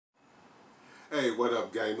Hey, what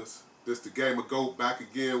up, gamers? This the Gamer Goat back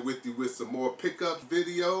again with you with some more pickup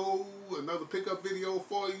video, another pickup video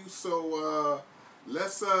for you. So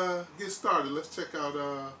let's get started. Let's check out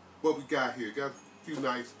what we got here. Got a few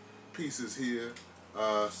nice pieces here.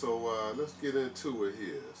 So let's get into it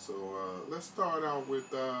here. So let's start out with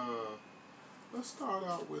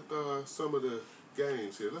some of the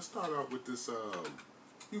games here. Let's start out with this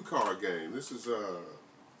UCard game. This is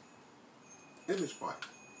Image Fight.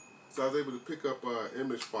 So I was able to pick up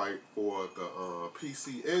Image Fight for the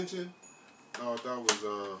PC Engine. Thought that was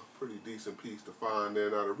a pretty decent piece to find there.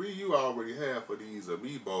 Now the Ryu I already have for these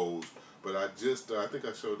amiibos, but I think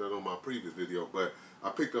I showed that on my previous video. But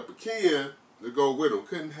I picked up a Ken to go with him.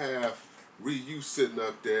 Couldn't have Ryu sitting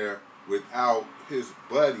up there without his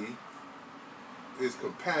buddy, his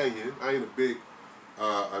companion. I ain't a big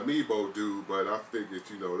amiibo dude, but I figured,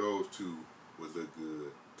 you know, those two would look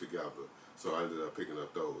good together. So I ended up picking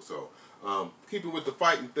up those. So keeping with the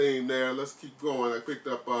fighting theme there, let's keep going. I picked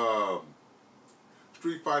up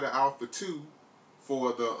Street Fighter Alpha 2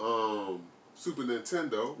 for the Super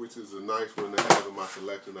Nintendo, which is a nice one to have in my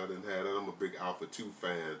collection. I didn't have that. I'm a big Alpha 2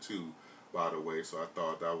 fan too, by the way, so I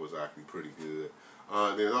thought that was actually pretty good.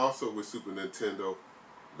 Then also with Super Nintendo,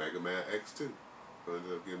 Mega Man X2. I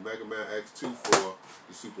ended up getting Mega Man X2 for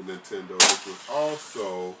the Super Nintendo, which was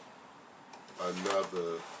also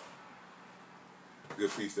another good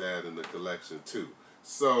piece to add in the collection too.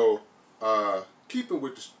 So keeping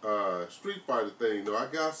with the Street Fighter thing though, I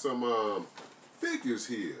got some figures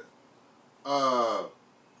here.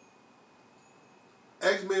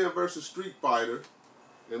 X-Men versus Street Fighter,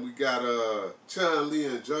 and we got Chun-Li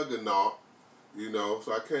and Juggernaut. You know,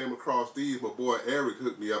 so I came across these. My boy Eric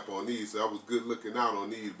hooked me up on these, so I was good looking out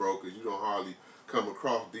on these, bro, because you don't hardly come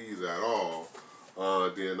across these at all.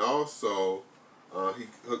 Then also he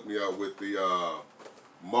hooked me up with the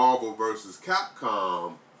Marvel vs.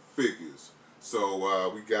 Capcom figures.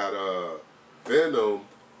 So we got Venom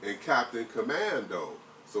and Captain Commando.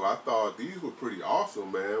 So I thought these were pretty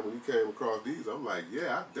awesome, man. When you came across these, I'm like,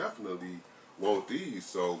 yeah, I definitely want these.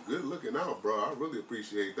 So good looking out, bro. I really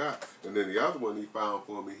appreciate that. And then the other one he found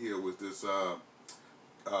for me here was this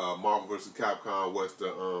Marvel vs. Capcom was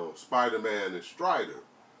the Spider-Man and Strider.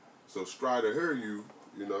 So Strider hear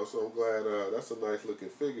you know, so I'm glad that's a nice looking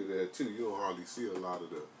figure there too. You don't hardly see a lot of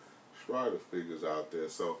the Strider figures out there.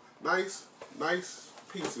 So nice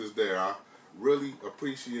pieces there. I really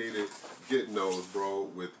appreciated getting those, bro,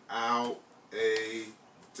 without a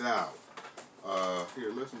doubt.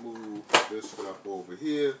 Here, let's move this stuff over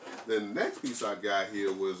here. Then the next piece I got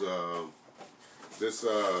here was this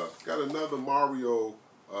got another Mario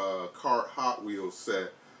Kart Hot Wheels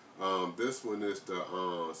set. This one is the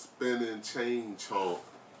spinning chain chomp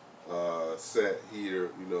set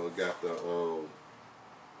here. You know, got the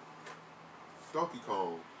Donkey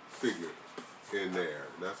Kong figure in there.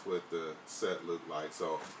 And that's what the set looked like.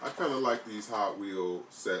 So I kind of like these Hot Wheel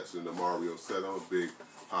sets in the Mario set. I'm a big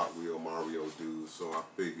Hot Wheel Mario dude, so I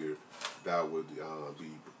figured that would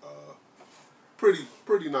be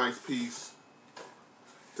pretty nice piece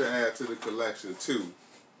to add to the collection too.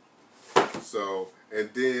 So, and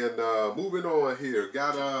then moving on here,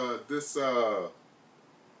 got this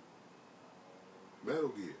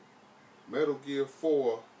Metal Gear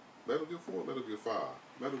 4, Metal Gear 5,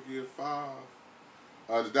 Metal Gear 5,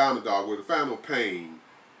 the Diamond Dog with the Phantom Pain,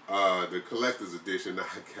 the collector's edition. I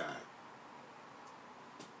got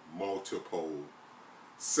multiple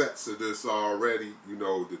sets of this already. You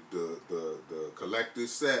know, the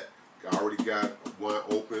collector's set. I already got one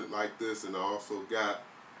open like this, and I also got,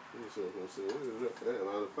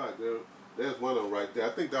 matter of fact, there's one on right there. I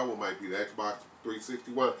think that one might be the Xbox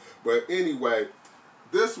 361. But anyway,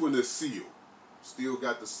 this one is sealed. Still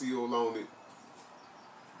got the seal on it.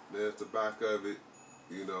 There's the back of it.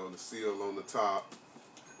 You know, the seal on the top.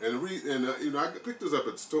 And you know, I picked this up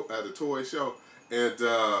at the toy show, and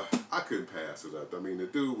I couldn't pass it up. I mean, the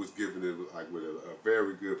dude was giving it like with a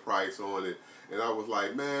very good price on it, and I was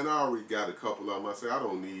like, man, I already got a couple of them. I said I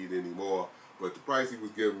don't need any more. But the price he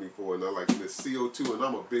was giving me for it, and I like this seal too, and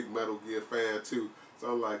I'm a big Metal Gear fan too.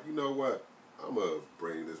 So I'm like, you know what? I'm gonna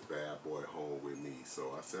bring this bad boy home with me.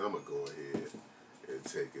 So I said I'm gonna go ahead and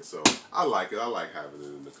take it. So I like it. I like having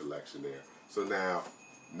it in the collection there. So now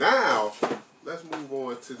let's move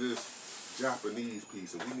on to this Japanese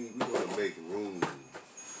piece, and we want to make room.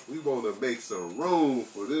 We want to make some room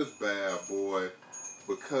for this bad boy,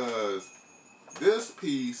 because this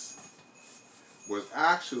piece was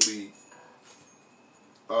actually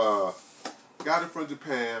got it from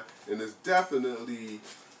Japan, and it's definitely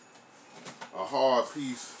a hard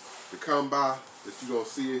piece to come by. that you don't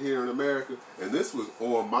see it here in America. And this was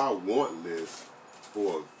on my want list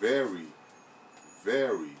for a very,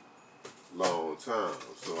 very long time.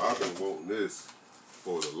 So I've been wanting this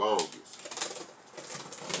for the longest.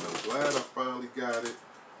 And I'm glad I finally got it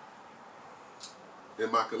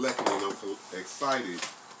in my collection, and I'm excited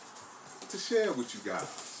to share it with you guys.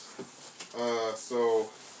 So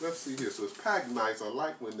let's see here. So it's packed nice. I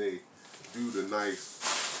like when they do the nice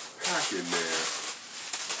packing there.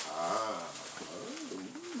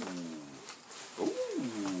 Ooh,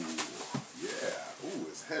 yeah. Ooh,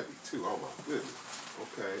 it's heavy too. Oh my goodness.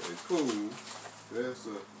 Okay, and cool. There's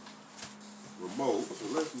a remote. So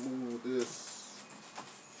let's move this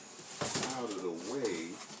out of the way.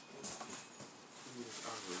 Move this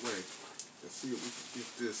out of the way and see if we can get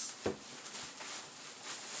this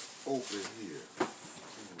open here.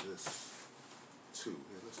 Do this too.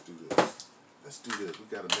 Here, let's do this. Let's do this.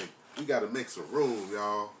 We gotta make some room,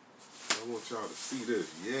 y'all. I want y'all to see this.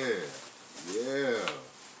 Yeah. Yeah.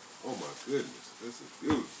 Oh my goodness. This is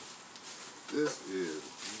beautiful. This is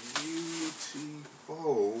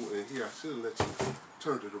beautiful. And here, I should have let you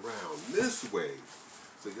turn it around this way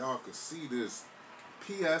so y'all can see this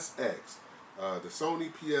PSX, the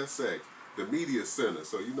Sony PSX, the Media Center.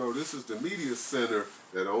 So, you know, this is the Media Center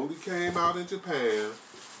that only came out in Japan.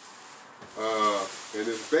 And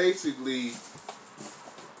it's basically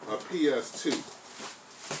a PS2.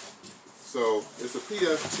 So it's a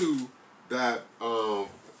PS2 that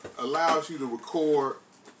allows you to record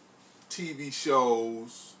TV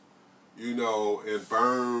shows, you know, and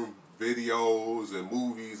burn videos and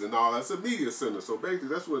movies and all that. It's a media center. So basically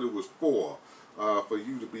that's what it was for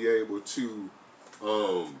you to be able to,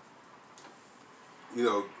 you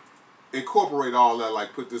know, incorporate all that,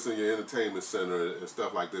 like put this in your entertainment center and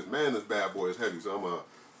stuff like this. Man, this bad boy is heavy, so I'm going to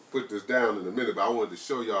put this down in a minute, but I wanted to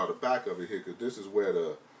show y'all the back of it here, because this is where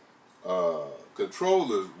the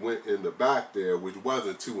controllers went in the back there, which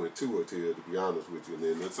wasn't too intuitive, to be honest with you. And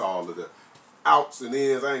then it's all of the outs and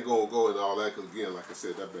ins. I ain't going to go into all that, because again, like I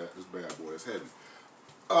said, this bad boy is heavy.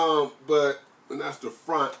 And that's the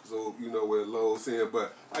front, so you know where it loads in.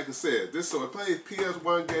 But like I said, so it plays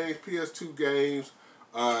PS1 games, PS2 games,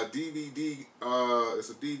 DVD, it's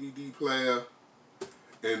a DVD player,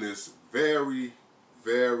 and it's very,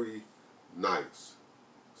 very nice.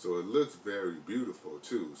 So it looks very beautiful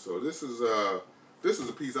too. So this is a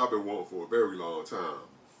piece I've been wanting for a very long time.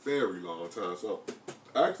 Very long time. So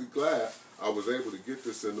I'm actually glad I was able to get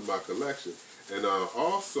this into my collection. And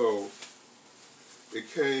also, it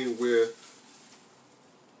came with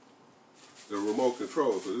the remote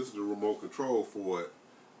control. So this is the remote control for it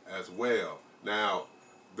as well. Now,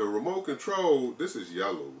 the remote control, this is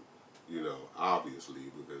yellow, you know, obviously,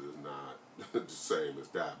 because it's not the same as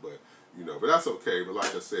that, but, you know, but that's okay. But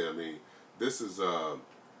like I said, I mean, this is,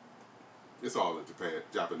 it's all in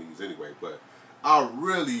Japanese anyway, but I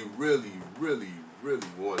really, really, really, really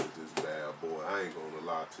wanted this bad boy. I ain't gonna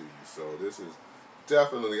lie to you. So this is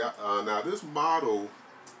definitely, now this model,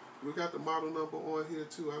 we got the model number on here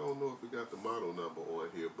too. I don't know if we got the model number on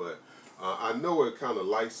here, but I know it kind of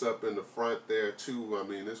lights up in the front there too. I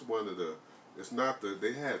mean, it's one of the, it's not the,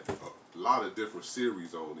 they had a lot of different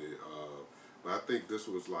series on it. But I think this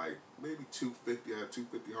was like maybe 250, I had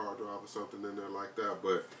 250 hard drive or something in there like that.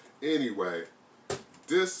 But anyway,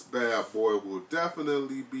 this bad boy will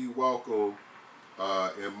definitely be welcome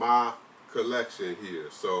in my collection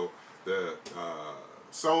here. So the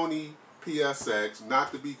Sony PSX,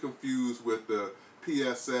 not to be confused with the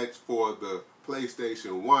PSX for the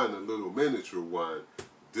PlayStation 1, a little miniature one.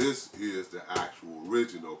 This is the actual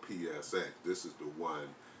original PSX. This is the one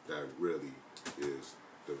that really is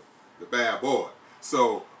the bad boy.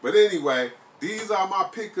 So, but anyway, these are my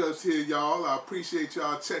pickups here, y'all. I appreciate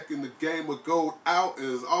y'all checking the Game of Gold out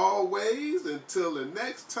as always. Until the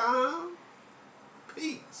next time,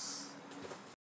 peace.